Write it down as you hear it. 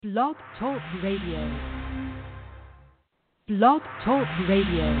Blog Talk Radio. Blog Talk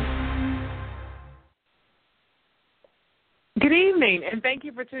Radio. Good evening, and thank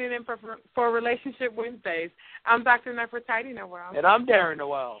you for tuning in for Relationship Wednesdays. I'm Dr. Nefertiti Noel. And I'm Darren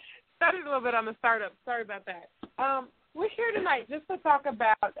Noel. Started a little bit on the startup. Sorry about that. We're here tonight just to talk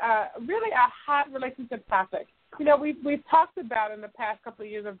about really a hot relationship topic. You know, we've talked about in the past couple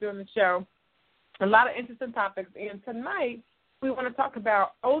of years of doing the show a lot of interesting topics, and tonight we want to talk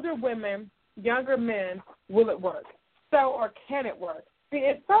about older women, younger men. Will it work? Or can it work? See,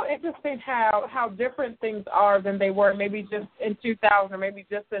 it's so interesting how different things are than they were maybe just in 2000 or maybe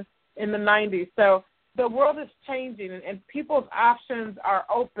just in the 90s. So the world is changing, and people's options are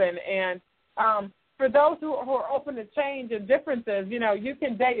open. And for those who are open to change and differences, you know, you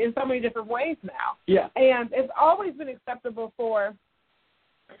can date in so many different ways now. Yeah. And it's always been acceptable for,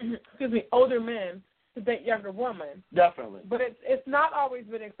 older men to date younger women. Definitely. But it's not always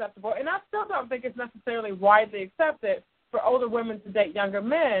been acceptable, and I still don't think it's necessarily widely accepted for older women to date younger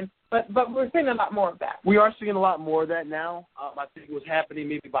men, but we're seeing a lot more of that. We are seeing a lot more of that now. I think it was happening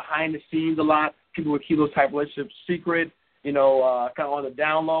maybe behind the scenes a lot. People would keep those type of relationships secret, kind of on the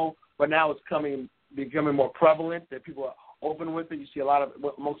down low, but now it's becoming more prevalent that people are open with it. You see a lot of,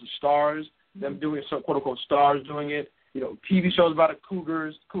 most of the stars, them doing it, so quote-unquote stars doing it. TV shows about it,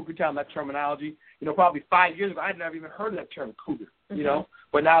 cougar town, that terminology. Probably 5 years ago, I had never even heard of that term, cougar,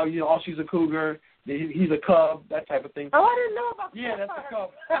 But now, she's a cougar, he's a cub, that type of thing. Oh, I didn't know about that. Yeah, that's a cub.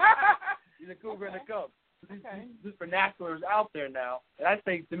 He's a cougar and a cub. Okay. This vernacular is out there now. And I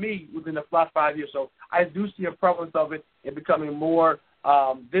think, to me, within the last 5 years, so I do see a prevalence of it and becoming more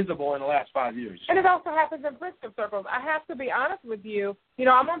visible in the last 5 years. And it also happens in friendship circles. I have to be honest with you.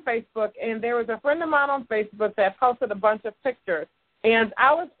 I'm on Facebook, and there was a friend of mine on Facebook that posted a bunch of pictures. And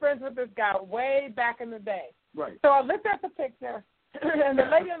I was friends with this guy way back in the day. Right. So I looked at the picture, and the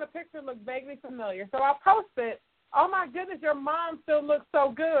lady on the picture looked vaguely familiar. So I posted, "Oh, my goodness, your mom still looks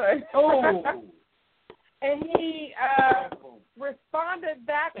so good." Oh. And he responded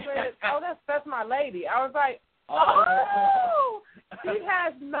back with, "Oh, that's my lady." I was like, "Oh, she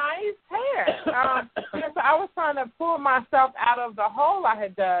has nice hair." So I was trying to pull myself out of the hole I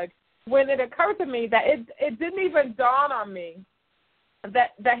had dug when it occurred to me that it didn't even dawn on me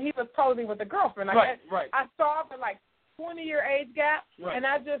that he was posing with a girlfriend. Right. I saw the 20-year age gap, right. And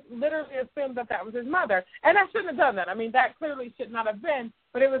I just literally assumed that was his mother. And I shouldn't have done that. I mean, that clearly should not have been.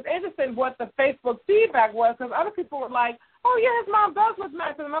 But it was interesting what the Facebook feedback was, because other people were like, "Oh, yeah, his mom does look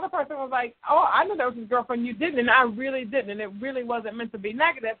nice." And another person was like, "Oh, I knew that was his girlfriend. You didn't." And I really didn't. And it really wasn't meant to be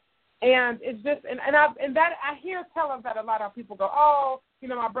negative. And it's just, and I hear tell of that a lot of people go, "Oh,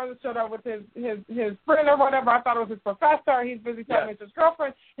 my brother showed up with his friend or whatever. I thought it was his professor. He's busy telling me it's his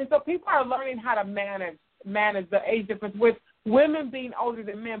girlfriend." And so people are learning how to manage the age difference with women being older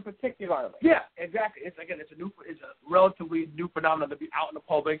than men, particularly. Yeah, exactly. It's a relatively new phenomenon to be out in the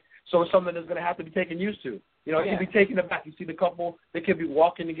public. So it's something that's going to have to be taken used to. It can be taken aback. You see the couple, they could be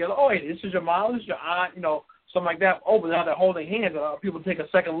walking together. "Oh, hey, this is your mom, this is your aunt," something like that. Oh, but now they're holding hands. People take a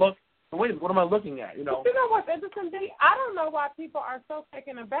second look. Wait, what am I looking at? But you know what's interesting, D? I don't know why people are so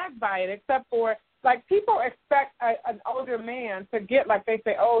taken aback by it, except for, people expect an older man to get, they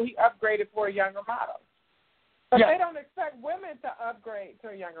say, "Oh, he upgraded for a younger model." But they don't expect women to upgrade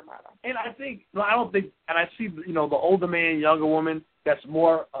to a younger model. And I see, the older man, younger woman, that's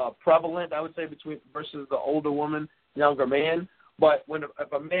more prevalent, I would say, versus the older woman, younger man. But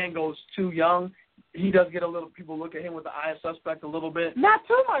if a man goes too young, he does get people look at him with the eye of suspect a little bit. Not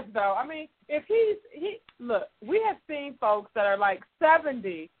too much, though. I mean, if look, we have seen folks that are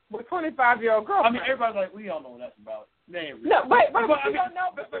 70 with 25-year-old girls. I mean, everybody's like, we all know what that's about. They ain't real. No, wait, but you don't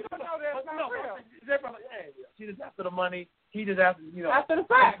know that's not real. Everybody's like, hey, she just after the money. He just after, After the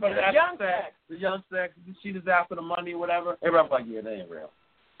sex. The young sex. She just after the money, whatever. Everybody's like, yeah, they ain't real.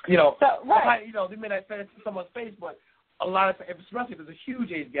 They may not say it to someone's face, but a lot of, especially if there's a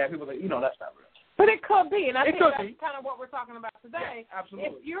huge age gap, people are like, that's not real. But it could be, and I think that's be kind of what we're talking about today. Yeah, absolutely.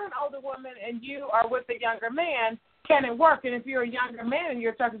 If you're an older woman and you are with a younger man, can it work? And if you're a younger man and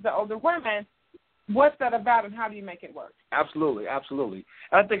you're attracted to older women, what's that about, and how do you make it work? Absolutely. And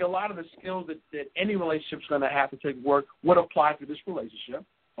I think a lot of the skills that any relationship's going to have to take work would apply to this relationship,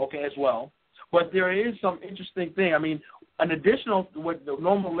 as well. But there is some interesting thing. I mean, an additional, what the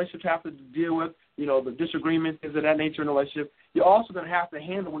normal relationships have to deal with, the disagreements, things of that nature in a relationship, you're also going to have to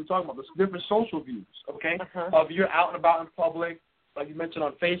handle, when you're talking about the different social views, of you're out and about in public, like you mentioned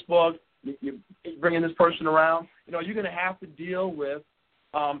on Facebook, you're bringing this person around. You're going to have to deal with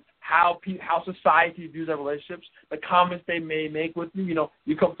how society views their relationships, the comments they may make with you.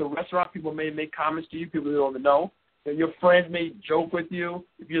 You come to a restaurant, people may make comments to you, people you don't know. Your friends may joke with you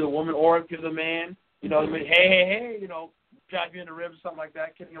if you're the woman or if you're the man. You know, they may, hey, you know, drive you in the ribs or something like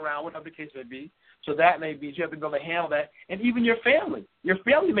that, kidding around, whatever the case may be. So that may be, you have to be able to handle that. And even your family. Your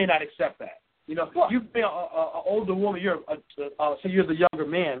family may not accept that. You know, you bring an older woman, say you're the younger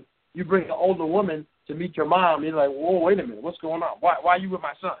man, you bring an older woman to meet your mom, you're like, whoa, wait a minute, what's going on? Why are you with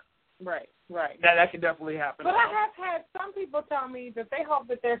my son? Right. That can definitely happen. But I have had some people tell me that they hope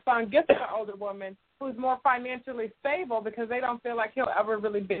that their son gets an older woman who's more financially stable because they don't feel like he'll ever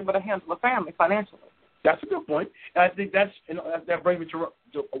really be able to handle a family financially. That's a good point. And I think that brings me to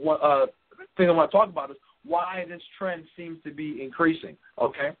one thing I want to talk about is why this trend seems to be increasing.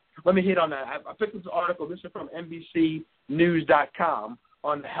 Okay, let me hit on that. I picked this article. This is from NBCNews.com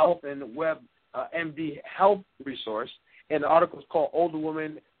on the Health and Web MD Health resource, and the article is called "Older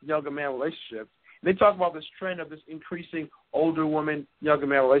Woman, Younger Man Relationship." They talk about this trend of this increasing older woman, younger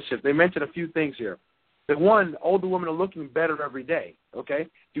man relationship. They mention a few things here. The one, older women are looking better every day. Okay,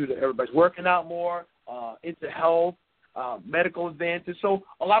 due to everybody's working out more, into health. Medical advances. So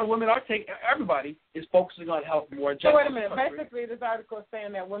a lot of women everybody is focusing on health more. So wait a minute. Basically, this article is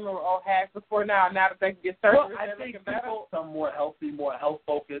saying that women were all hags before now that they can get surgery. Well, I think people become more healthy, more health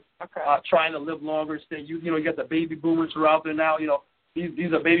focused, trying to live longer. Stay. You got the baby boomers who are out there now. You know,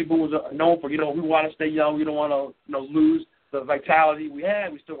 these are baby boomers are known for. You know, we want to stay young. We don't want to lose the vitality we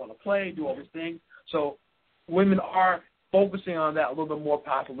had. We still want to play, do all these things. So women are focusing on that a little bit more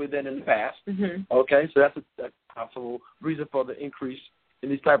possibly than in the past. Mm-hmm. Okay, so that's a possible reason for the increase in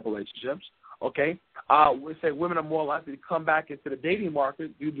these type of relationships. Okay, we say women are more likely to come back into the dating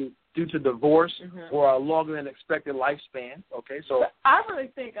market due to divorce or a longer than expected lifespan. Okay, so I really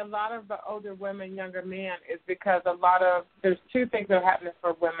think a lot of the older women, younger men, is because there's two things that are happening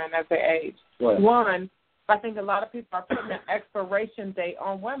for women as they age. Right. One, I think a lot of people are putting an expiration date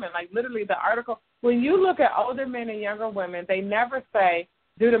on women. Like literally the article, when you look at older men and younger women, they never say,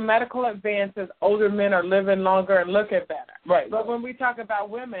 due to medical advances, older men are living longer and looking better. Right. But when we talk about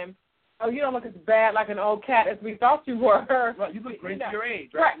women, you don't look as bad like an old cat as we thought you were. Right. You look great at your age.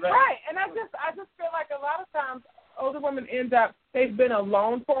 Right. And I just feel like a lot of times older women end up, they've been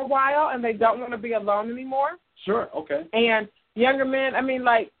alone for a while and they don't want to be alone anymore. Sure. Okay. And younger men, I mean,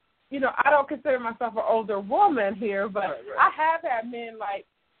 like, I don't consider myself an older woman here, but right. I have had men like,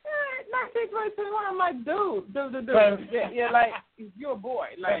 19, 20, 21. I'm like, dude. Yeah, like, you're a boy.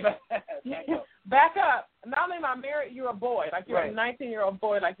 Like, back up. Not only am I married, you're a boy. Like, you're a 19-year-old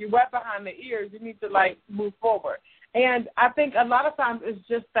boy. Like, you're wet behind the ears. You need to, like, move forward. And I think a lot of times it's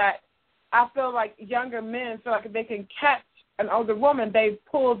just that I feel like younger men feel like if they can catch an older woman, they've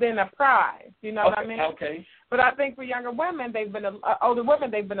pulled in a prize. You know what I mean? Okay. But I think for younger women, older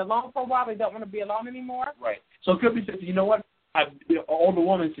women, they've been alone for a while. They don't want to be alone anymore. Right. So it could be, you know what? Older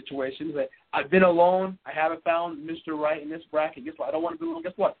woman situations that I've been alone. I haven't found Mr. Right in this bracket. Guess what? I don't want to be alone.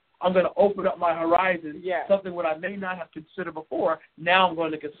 Guess what? I'm going to open up my horizon. Yes. Something what I may not have considered before. Now I'm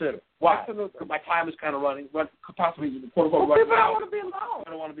going to consider. Why? Absolutely. Because my time is kind of possibly quote unquote running out. People don't want to be alone. I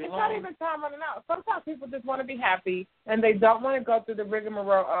don't want to be alone. It's not even time running out. Sometimes people just want to be happy and they don't want to go through the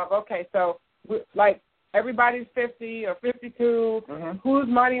rigmarole of everybody's 50 or 52. Mm-hmm. Whose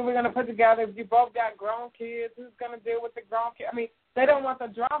money are we going to put together? If you both got grown kids, who's going to deal with the grown kids? I mean, they don't want the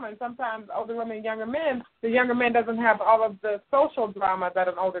drama. And sometimes older women and younger men, the younger man doesn't have all of the social drama that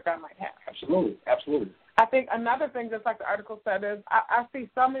an older guy might have. Absolutely. I think another thing, just like the article said, is I see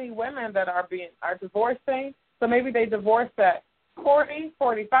so many women that are divorcing. So maybe they divorced at 40,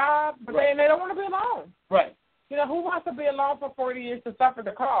 45, but they don't want to be alone. Right. Who wants to be alone for 40 years to suffer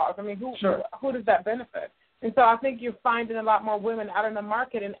the cost? I mean, who does that benefit? And so I think you're finding a lot more women out in the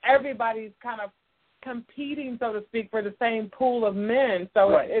market, and everybody's kind of competing, so to speak, for the same pool of men.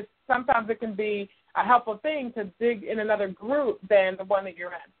 So it's sometimes it can be a helpful thing to dig in another group than the one that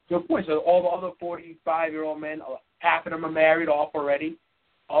you're in. Good point. So all the other 45-year-old men, half of them are married off already.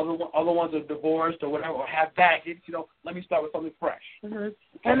 Other ones are divorced or whatever, or have baggage. Let me start with something fresh. Mm-hmm.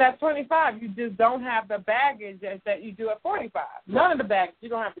 And at 25, you just don't have the baggage that you do at 45. None of the baggage. You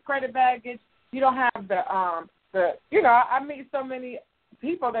don't have the credit baggage. You don't have I meet so many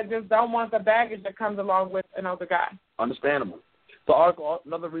people that just don't want the baggage that comes along with an older guy. Understandable. The article,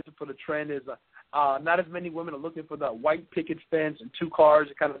 another reason for the trend is not as many women are looking for the white picket fence and 2 cars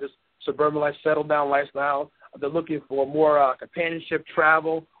and kind of this suburban life, settled down lifestyle. They're looking for more companionship,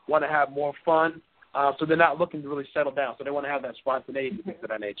 travel, want to have more fun. So they're not looking to really settle down. So they want to have that spontaneity, things of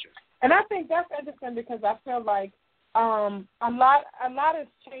that nature. And I think that's interesting because I feel like a lot is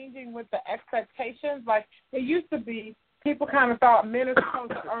changing with the expectations. Like it used to be, people kind of thought men are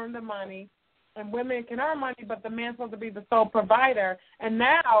supposed to earn the money and women can earn money, but the man's supposed to be the sole provider. And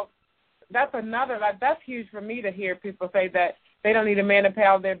now that's another, like, that's huge for me to hear people say that they don't need a man to pay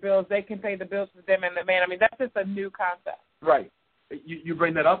all their bills. They can pay the bills for them and the man. I mean, that's just a new concept. Right. You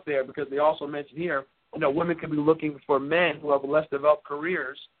bring that up there because they also mention here, women can be looking for men who have less developed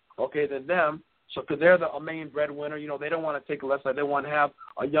careers, than them. So because they're the main breadwinner, they don't want to take a less. They want to have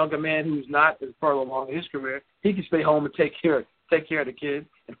a younger man who's not as further along in his career. He can stay home and take care of the kids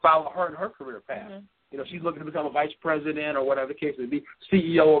and follow her in her career path. Mm-hmm. She's looking to become a vice president or whatever the case may be,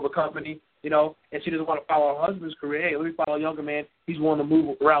 CEO of a company, and she doesn't want to follow her husband's career. Hey, let me follow a younger man. He's willing to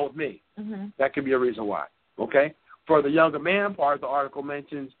move around with me. Mm-hmm. That could be a reason why. Okay. For the younger man part, the article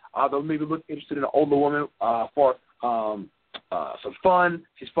mentions they'll maybe look interested in an older woman for some fun.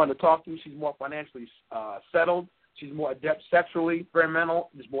 She's fun to talk to. She's more financially settled. She's more adept sexually,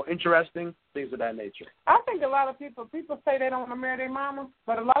 experimental, just more interesting, things of that nature. I think a lot of people say they don't want to marry their mama,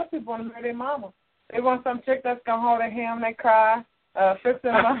 but a lot of people want to marry their mama. They want some chick that's going to hold their hand when they cry, fix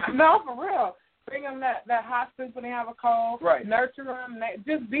them up. No, for real. Bring them that hot soup when they have a cold. Right. Nurture them.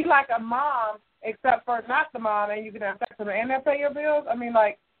 Just be like a mom, except for not the mom, and you can have sex with them and they'll pay your bills. I mean,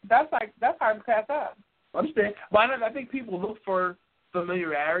 that's hard to pass up. I understand. But I think people look for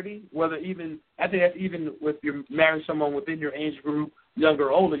familiarity, I think that's even with you marrying someone within your age group, younger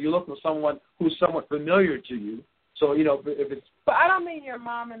or older, you look for someone who's somewhat familiar to you. So, if it's... But I don't mean your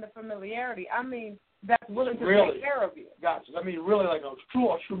mom and the familiarity. I mean that's willing to take care of you. Gotcha. I mean really like a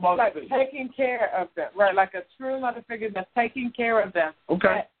true mother figure. Like taking care of them, right? Like a true mother figure that's taking care of them.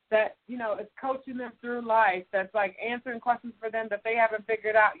 Okay. That is coaching them through life, that's like answering questions for them that they haven't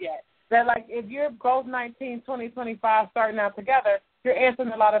figured out yet. That like if you're both 19, 20, 25 starting out together, you're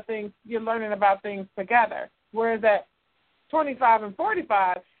answering a lot of things, you're learning about things together. Whereas at 25 and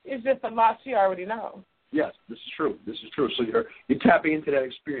 45, it's just a lot she already knows. Yes, this is true. So you're tapping into that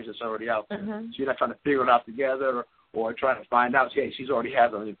experience that's already out there. Mm-hmm. So you're not trying to figure it out together or trying to find out, hey, she's already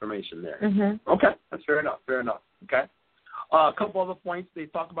has all the information there. Mm-hmm. Okay, that's fair enough. Okay. A couple other points they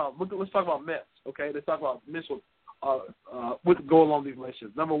talk about. Let's talk about myths. Okay, they talk about myths with go along these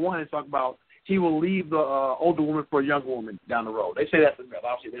relationships. Number one, they talk about he will leave the older woman for a younger woman down the road. They say that's a myth.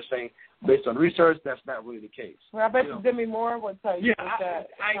 Obviously, they're saying based on research that's not really the case. Well, I bet Demi Moore would tell you that.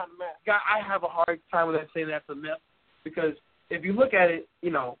 I have a hard time with that saying that's a myth because if you look at it,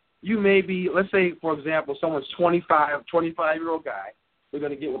 you may be, let's say, for example, someone's 25-year-old guy. They're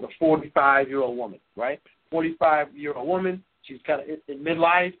going to get with a 45-year-old woman, right? 45-year-old woman, she's kind of in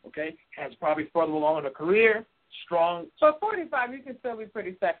midlife, okay, has probably further along in her career, strong. So at 45, you can still be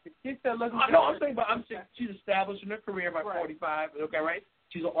pretty sexy. She's still looking good. No, I'm saying she's established in her career by 45, okay, right?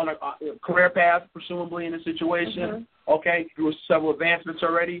 She's on a career path, presumably, in a situation, okay, through several advancements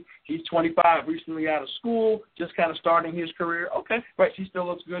already. He's 25, recently out of school, just kind of starting his career. Okay, right, she still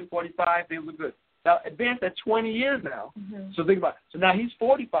looks good, 45, things look good. Now, advanced at 20 years now. Mm-hmm. So think about it. So now he's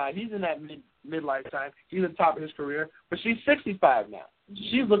 45. He's in that midlife time. He's at the top of his career. But she's 65 now. So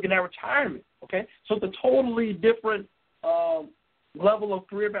she's looking at retirement, okay? So it's a totally different level of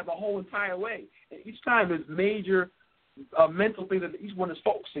career path the whole entire way. And each time there's major mental things that each one is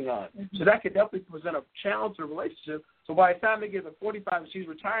focusing on. Mm-hmm. So that could definitely present a challenge to a relationship. So by the time they get to 45 and she's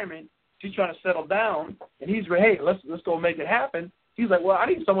retirement, she's trying to settle down, and he's hey, let's go make it happen. He's like, well, I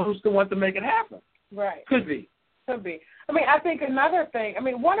need someone who still wants to make it happen. Right. Could be. I mean, I think another thing,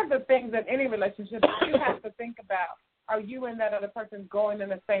 one of the things in any relationship you have to think about, are you and that other person going in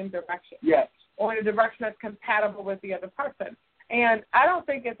the same direction? Yes. Or in a direction that's compatible with the other person. And I don't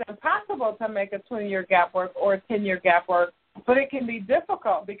think it's impossible to make a 20-year gap work or a 10-year gap work, but it can be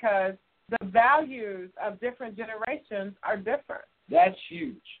difficult because the values of different generations are different. That's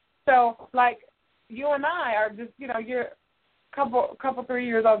huge. So, like, you and I are just, you're couple 3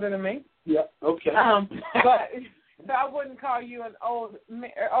 years older than me. Yeah. Okay. But so I wouldn't call you an old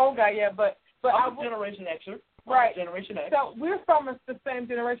guy yet, but I'm a Generation Xer. Right. Generation X. So we're from the same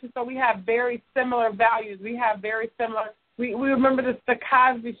generation, so we have very similar values. We have very similar. We remember the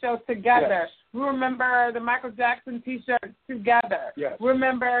Cosby Show together. Yes. We remember the Michael Jackson T-shirt together. Yes. We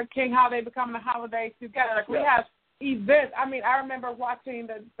remember King Holiday Becoming a Holiday together. Like we have events. I remember watching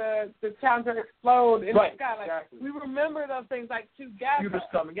the Challenger explode in the sky. Like, exactly. We remember those things like together. Computers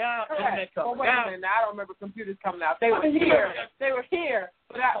coming out, internet coming wait a minute. I don't remember computers coming out. They were here. They were here.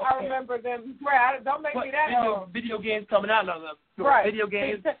 But I remember them. Right. Don't make me that. Video games coming out. No. Right. Video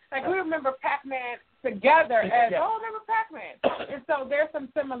games. Like we remember Pac-Man together as remember Pac-Man. And so there's some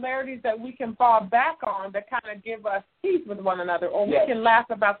similarities that we can fall back on that kind of give us peace with one another, or we can laugh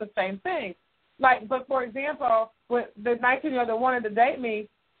about the same thing. Like, but for example, with the 19-year-old that wanted to date me,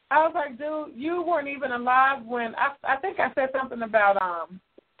 I was like, dude, you weren't even alive when I think I said something about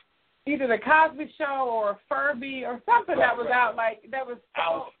either the Cosby Show or Furby or something that was out, like, that was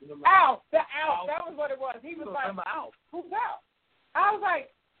Alf. Alf. That was what it was. He was like, Alf. Who's Alf? I was like,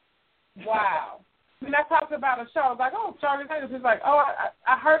 wow. When I talked about a show, I was like, oh, Charlie Daniels. He's like, oh,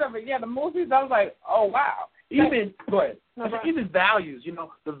 I heard of it. Yeah, the movies. I was like, oh, wow. Go ahead. Even values,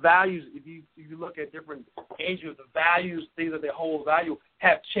 the values, if you look at different ages, the values, things that they hold value,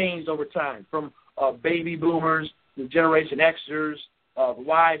 have changed over time, from baby boomers to Generation Xers,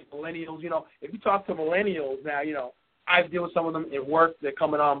 Y, millennials. If you talk to millennials now, I deal with some of them in work. They're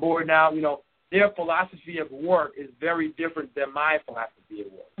coming on board now. Their philosophy of work is very different than my philosophy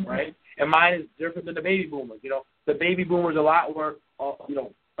of work, right? And mine is different than the baby boomers. The baby boomers a lot were,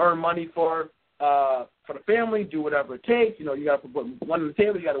 earn money for the family, do whatever it takes. You got to put one on the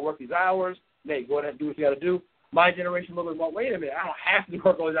table. You got to work these hours. Hey, go ahead and do what you got to do. My generation looked like, well, wait a minute, I don't have to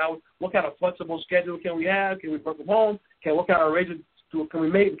work all these hours. What kind of flexible schedule can we have? Can we work from home? What kind of arrangements can we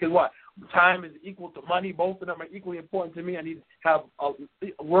make? Because what? Time is equal to money. Both of them are equally important to me. I need to have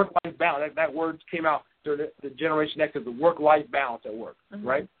a work-life balance. That word came out during the Generation X, the work-life balance at work,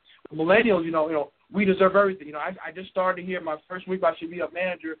 right? Millennials, we deserve everything. I just started here. My first week, I should be a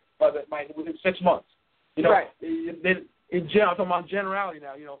manager within 6 months. Right. I'm talking about generality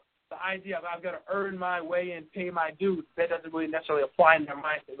now. The idea of I've got to earn my way and pay my dues, that doesn't really necessarily apply in their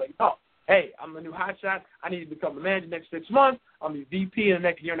mind. They're like, no, hey, I'm the new hotshot. I need to become a manager next 6 months. I'm the VP in the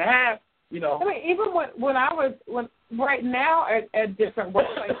next year and a half. I mean, even when right now at different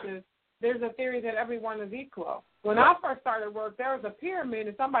workplaces, there's a theory that everyone is equal. When I first started work, there was a pyramid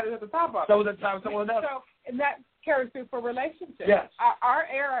and somebody was at the top of it. So that's how someone else. So, and that carries through for relationships. Yes. Our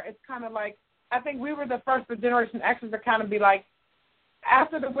era is kind of like, I think we were the first of Generation Xers to kind of be like,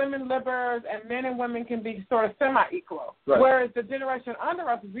 after the women libers and men and women can be sort of semi-equal. Right. Whereas the generation under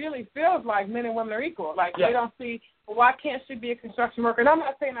us really feels like men and women are equal. Like they don't see, well, why can't she be a construction worker? And I'm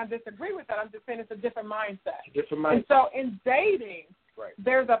not saying I disagree with that. I'm just saying it's a different mindset. And so in dating,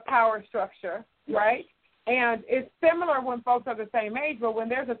 there's a power structure, right? And it's similar when folks are the same age, but when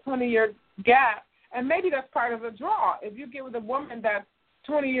there's a 20-year gap, and maybe that's part of the draw. If you get with a woman that's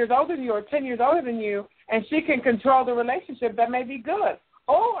 20 years older than you or 10 years older than you, and she can control the relationship, that may be good.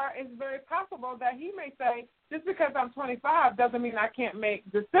 Or it's very possible that he may say, just because I'm 25 doesn't mean I can't make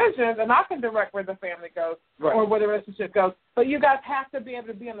decisions and I can direct where the family goes or where the relationship goes. But you guys have to be able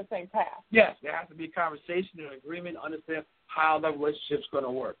to be on the same path. Yes, there has to be a conversation and agreement, understand how the relationship's going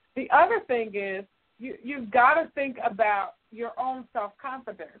to work. The other thing is you've got to think about your own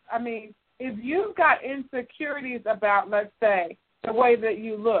self-confidence. I mean, if you've got insecurities about, let's say, the way that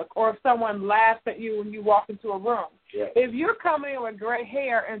you look, or if someone laughs at you when you walk into a room. Yeah. If you're coming in with gray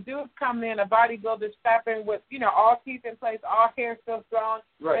hair and dude's coming in, a bodybuilder strapping with, all teeth in place, all hair still strong,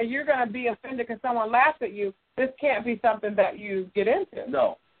 and you're going to be offended because someone laughs at you, this can't be something that you get into.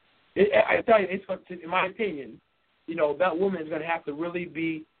 No. I tell you, in my opinion, that woman is going to have to really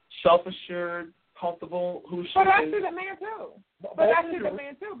be self-assured, comfortable, who she is. But I see the man,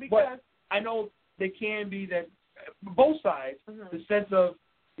 too. Because I know they can be that, both sides, the sense of,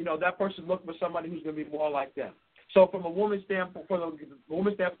 that person looking for somebody who's going to be more like them. So from a woman's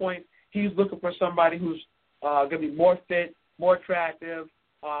standpoint, he's looking for somebody who's going to be more fit, more attractive,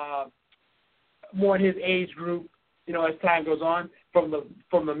 more in his age group, as time goes on. From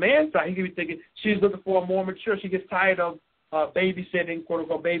the man's side, he could be thinking she's looking for a more mature. She gets tired of babysitting,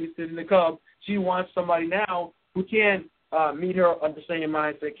 quote-unquote, babysitting the cub. She wants somebody now who can meet her on the same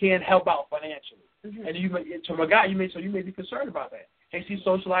mindset, can help out financially. And from a guy, you may be concerned about that. Hey, she's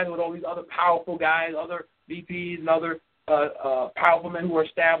socializing with all these other powerful guys, other VPs, and other powerful men who are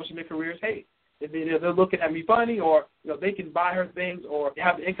established in their careers. Hey, if they're looking at me funny, or they can buy her things, or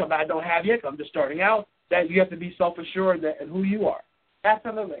have the income that I don't have yet. I'm just starting out. That you have to be self-assured that and who you are.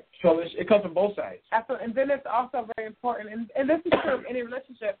 Absolutely. So it comes from both sides. Absolutely. And then it's also very important, and this is true of any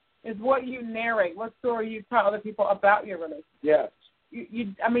relationship, is what you narrate, what story you tell other people about your relationship. Yes.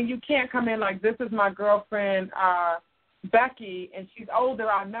 You can't come in like, this is my girlfriend, Becky, and she's older,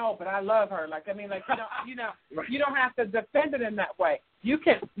 I know, but I love her. You don't have to defend it in that way.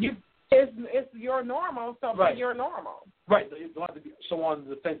 It's your normal, so be your normal. Right. You don't have to be so on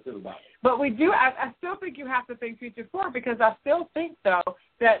the defensive about it. But we do. I still think you have to think future forward, because I still think, though,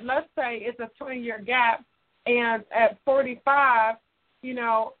 that let's say it's a 20-year gap, and at 45,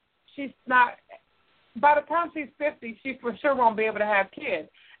 she's not. By the time she's 50, she for sure won't be able to have kids.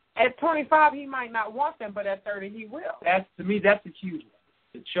 At 25, he might not want them, but at 30, he will. To me, that's the huge one,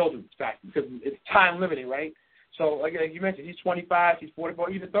 the children's factor, because it's time limiting, right? So, like you mentioned, he's 25, she's 44,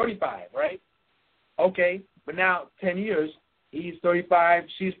 even 35, right? Okay, but now 10 years, he's 35,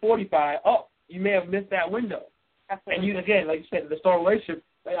 she's 45. Oh, you may have missed that window. Absolutely. And you, again, like you said, the start relationship,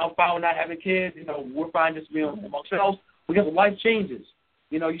 I'm fine with not having kids. We're fine just being amongst ourselves. Because life changes.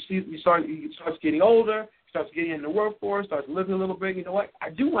 You start getting older, starts getting in the workforce, starts living a little bit. You know what? I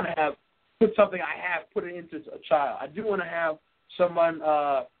do want to put something I have, put it into a child. I do want to have someone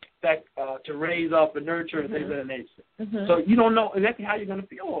that to raise up and nurture and things of that nature. Mm-hmm. So you don't know exactly how you're going to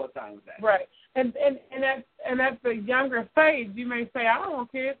feel all the time with that. Right. And at the younger stage, you may say, I don't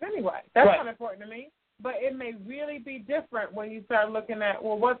want kids anyway. That's not important to me. But it may really be different when you start looking at,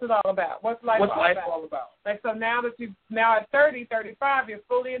 well, what's it all about? What's life all about? Like, so now at 30, 35, you're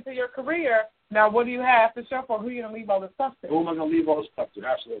fully into your career. Now, what do you have to show for? Who are you going to leave all this stuff to? Who am I going to leave all this stuff to?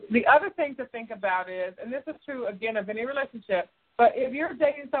 Absolutely. The other thing to think about is, and this is true, again, of any relationship, but if you're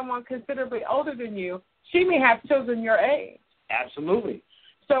dating someone considerably older than you, she may have children your age. Absolutely.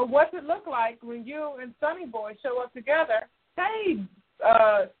 So what's it look like when you and Sonny Boy show up together? Hey,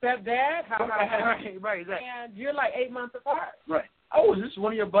 stepdad, how about that? Right, exactly. And you're like 8 months apart. Right. Oh, is this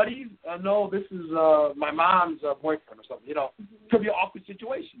one of your buddies? No, this is my mom's boyfriend or something. Could be an awkward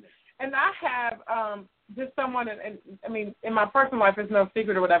situation there. And I have just someone, and I mean, in my personal life, it's no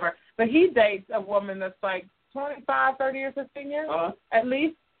secret or whatever, but he dates a woman that's like 25, 30 years, 15 years, at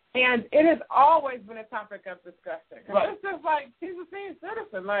least. And it has always been a topic of discussion. Right. It's just like, she's a senior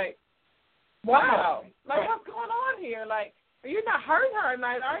citizen. Like, wow. Like, what's going on here? Like, you're not hurting her at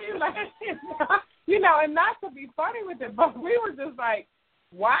night, are you? Like, and not to be funny with it, but we were just like,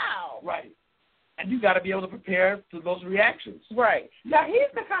 wow. Right. And you got to be able to prepare for those reactions. Right. Now,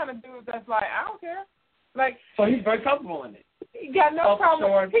 he's the kind of dude that's like, I don't care. Like, so he's very comfortable in it. He got no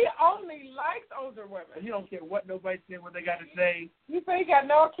problem. He only likes older women. He don't care what nobody said, what they got to say. You say he got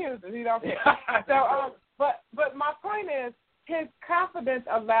no accusers. He don't care. So, but my point is, his confidence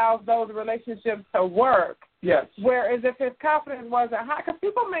allows those relationships to work. Yes. Whereas if his confidence wasn't high, because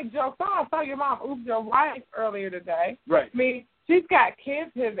people make jokes, I saw your mom oops your wife earlier today. Right. I mean, she's got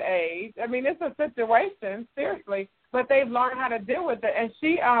kids his age. I mean, it's a situation, seriously, but they've learned how to deal with it. And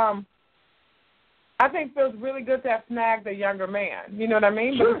she, I think, feels really good to have snagged a younger man. You know what I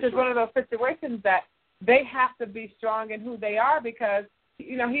mean? Sure, but it's just one of those situations that they have to be strong in who they are because,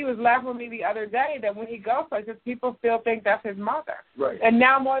 he was laughing with me the other day that when he goes places, people still think that's his mother. Right. And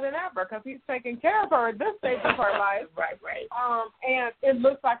now more than ever because he's taking care of her at this stage of her life. Right. And it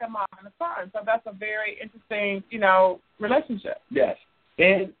looks like a mom and a son. So that's a very interesting, relationship. Yes.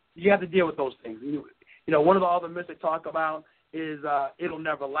 And you have to deal with those things. One of the other myths they talk about is it'll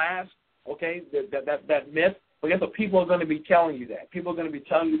never last. Okay, that myth. But guess what? People are going to be telling you that. People are going to be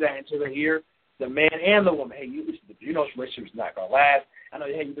telling you that until they hear the man and the woman. Hey, this relationship's not going to last. I know,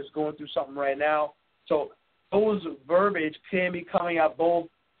 hey, you're just going through something right now. So those verbiage can be coming out both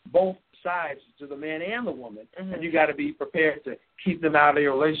sides to the man and the woman, and you got to be prepared to keep them out of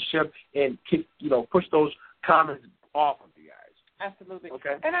your relationship and keep, push those comments off of you guys. Absolutely.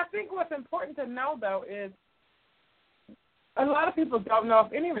 Okay. And I think what's important to know though is a lot of people don't know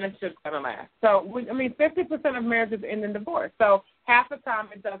if any relationship's going to last. So, 50% of marriages end in divorce. So half the time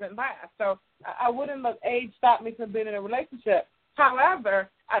it doesn't last. So I wouldn't let age stop me from being in a relationship. However,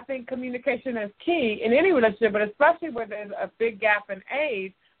 I think communication is key in any relationship, but especially where there's a big gap in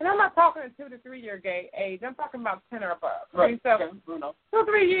age. And I'm not talking a 2 to 3 year age. I'm talking about 10 or above. Right. So 2 or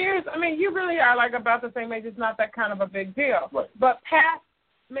 3 years, you really are like about the same age. It's not that kind of a big deal. Right. But past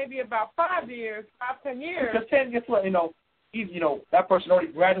maybe about 5 years, 10 years. Because 10, guess what, that person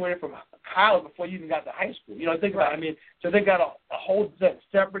already graduated from college before you even got to high school. Think about it. So they got a whole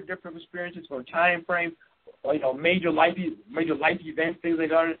separate different experiences for a time frame. Major life events, things like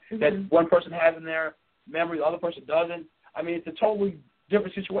that one person has in their memory, the other person doesn't. It's a totally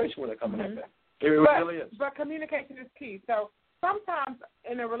different situation where they're coming up. It really is. But communication is key. So sometimes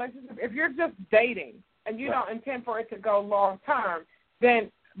in a relationship, if you're just dating and you don't intend for it to go long term,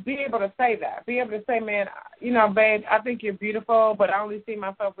 then be able to say that. Be able to say, man, babe, I think you're beautiful, but I only see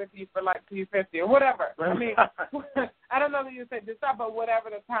myself with you for like till you're 50 or whatever. I don't know that you said this up, but whatever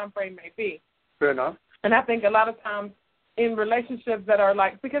the time frame may be. Fair enough. And I think a lot of times in relationships that are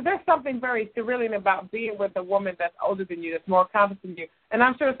like, because there's something very thrilling about being with a woman that's older than you, that's more accomplished than you. And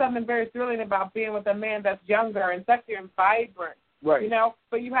I'm sure something very thrilling about being with a man that's younger and sexier and vibrant. Right.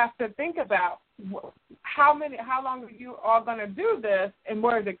 But you have to think about how long are you all going to do this and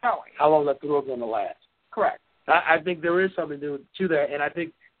where is it going? How long is that thrill going to last? Correct. I think there is something to that, and I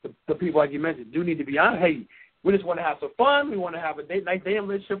think the people, like you mentioned, do need to be honest. Hey, we just want to have some fun. We want to have a nice day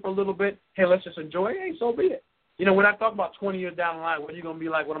relationship for a little bit. Hey, let's just enjoy it. Hey, so be it. When I talk about 20 years down the line, what are you going to be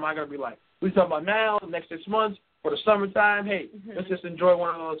like? What am I going to be like? We talk about now, the next 6 months, for the summertime. Hey, let's just enjoy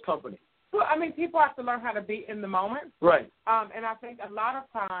one of those companies. Well, people have to learn how to be in the moment. Right. And I think a lot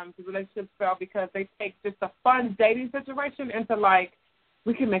of times the relationships fail because they take just a fun dating situation into like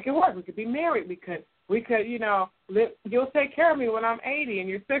we can make it work. We could be married. We could, you'll take care of me when I'm 80 and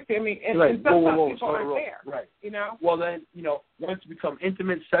you're 60. I mean, and sometimes people aren't there. Right. You know? Well, then, once you become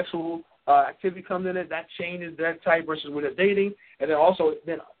intimate, sexual activity comes in it, that changes that type versus when it's dating. And then also,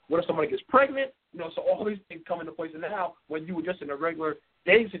 what if somebody gets pregnant? So all these things come into place. And now, when you were just in a regular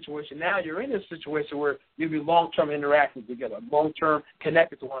dating situation, now you're in this situation where you'll be long-term interacting together, long-term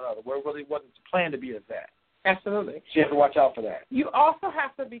connected to one another, where it really wasn't planned to be as that. Absolutely. So you have to watch out for that. You also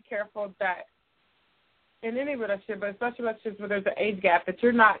have to be careful that in any relationship, but especially relationships where there's an age gap, that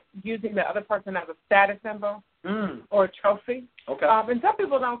you're not using the other person as a status symbol or a trophy. Okay. And some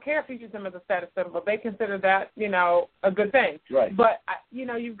people don't care if you use them as a status symbol. They consider that, a good thing. Right. But,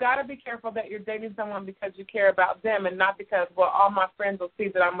 you've got to be careful that you're dating someone because you care about them and not because, all my friends will see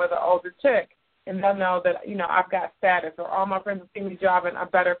that I'm with an older chick and they'll know that, I've got status, or all my friends will see me driving a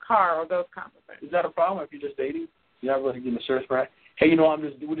better car, or those kinds of things. Is that a problem if you're just dating? You're not really getting a serious friend? Hey,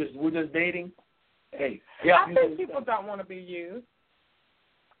 we're just dating. Hey, yeah. I think people don't want to be used.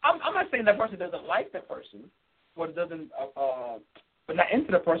 I'm not saying that person doesn't like that person, or doesn't, but not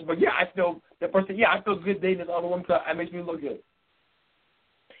into the person. But I feel that person. I feel good dating this other woman because it makes me look good.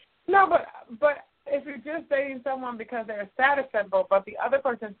 No, but if you're just dating someone because they're a status symbol, but the other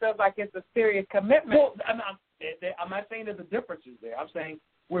person feels like it's a serious commitment. Well, I'm not saying there's a difference there. I'm saying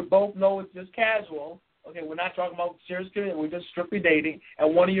we both know it's just casual. Okay, we're not talking about serious commitment. We're just strictly dating.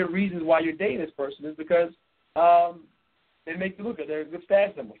 And one of your reasons why you're dating this person is because they make you look good. They're a good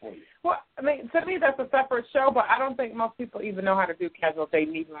status symbol for you. Well, I mean, to me, that's a separate show, but I don't think most people even know how to do casual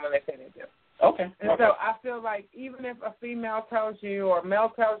dating, even when they say they do. Okay. And so I feel like even if a female tells you or a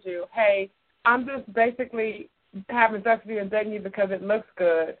male tells you, hey, I'm just basically having sex with you and dating you because it looks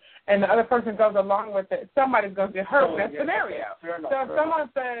good, and the other person goes along with it, somebody's going to get hurt in that scenario. Fair enough, so if someone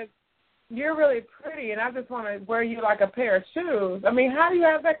says, you're really pretty and I just want to wear you like a pair of shoes, I mean, how do you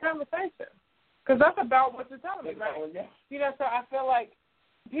have that conversation? Because that's about what you're telling me, right? Yeah. So I feel like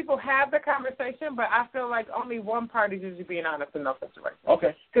people have the conversation, but I feel like only one party is usually being honest in those situations.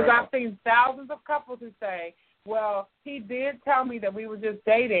 Okay. Because I've seen thousands of couples who say, well, he did tell me that we were just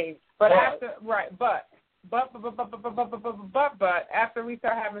dating, but after we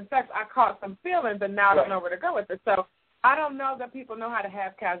start having sex, I caught some feelings, and now I don't know where to go with it. So I don't know that people know how to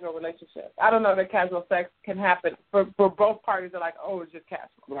have casual relationships. I don't know that casual sex can happen for both parties. Are like, oh, it's just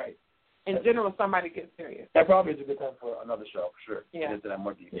casual. Right. In general, somebody gets serious. That probably is a good time for another show, for sure. Yeah. Get into that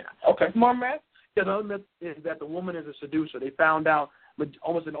more deep. Yeah. Okay. More myths? Yeah, the other myth is that the woman is a seducer. They found out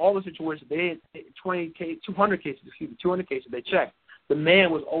almost in all the situations, they had 200 cases they checked. The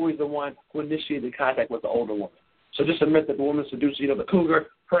man was always the one who initiated contact with the older woman. So just admit that the woman seduces, the cougar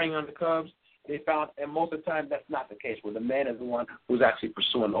preying on the cubs. They found, and most of the time that's not the case, where the man is the one who's actually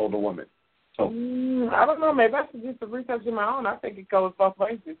pursuing the older woman. So I don't know. Maybe I should do some research of my own. I think it goes both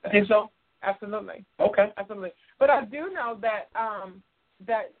ways. You think so? Absolutely. Okay. Absolutely. But I do know that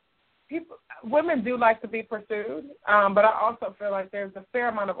that women do like to be pursued, but I also feel like there's a fair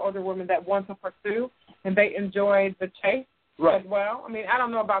amount of older women that want to pursue, and they enjoy the chase as well. I mean, I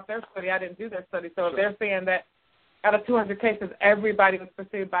don't know about their study. I didn't do their study. So if they're saying that out of 200 cases, everybody was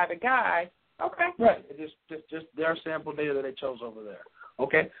pursued by the guy, okay. Right. It's just their sample data that they chose over there.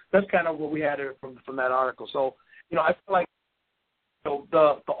 Okay. That's kind of what we had here from that article. So, I feel like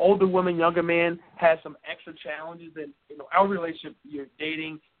the older woman, younger man has some extra challenges that, our relationship, you're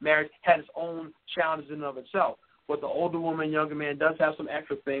dating, marriage, has its own challenges in and of itself. But the older woman, younger man does have some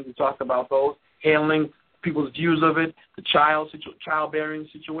extra things. We talked about those, handling people's views of it, the childbearing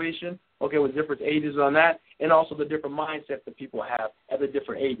situation, okay, with different ages on that, and also the different mindsets that people have at the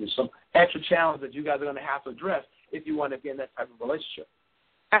different ages. Some extra challenges that you guys are going to have to address if you want to get in that type of relationship.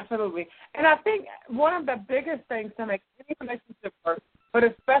 Absolutely. And I think one of the biggest things to make any relationship work, but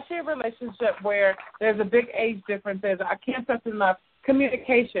especially a relationship where there's a big age difference, is, I can't stress enough,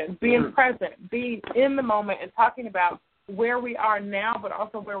 communication, being present, being in the moment and talking about where we are now, but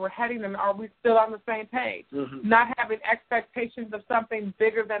also where we're heading, and are we still on the same page? Not having expectations of something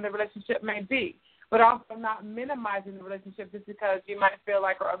bigger than the relationship may be, but also not minimizing the relationship just because you might feel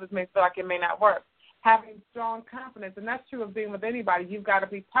like, or others may feel like it may not work. Having strong confidence, and that's true of being with anybody. You've got to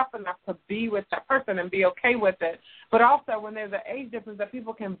be tough enough to be with that person and be okay with it. But also, when there's an age difference that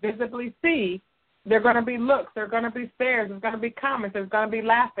people can visibly see, there are going to be looks, there are going to be stares, there's going to be comments, there's going to be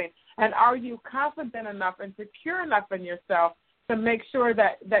laughing. And are you confident enough and secure enough in yourself to make sure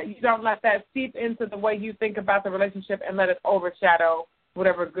that you don't let that seep into the way you think about the relationship and let it overshadow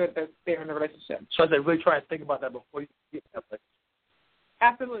whatever good that's there in the relationship? So they really try to think about that before you get that place.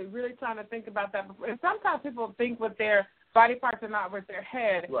 Absolutely, really trying to think about that before. And sometimes people think with their Body parts are not with their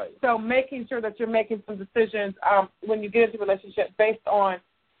head. Right. So making sure that you're making some decisions when you get into a relationship based on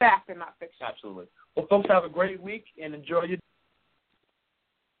fact and not fiction. Absolutely. Well, folks, have a great week and enjoy your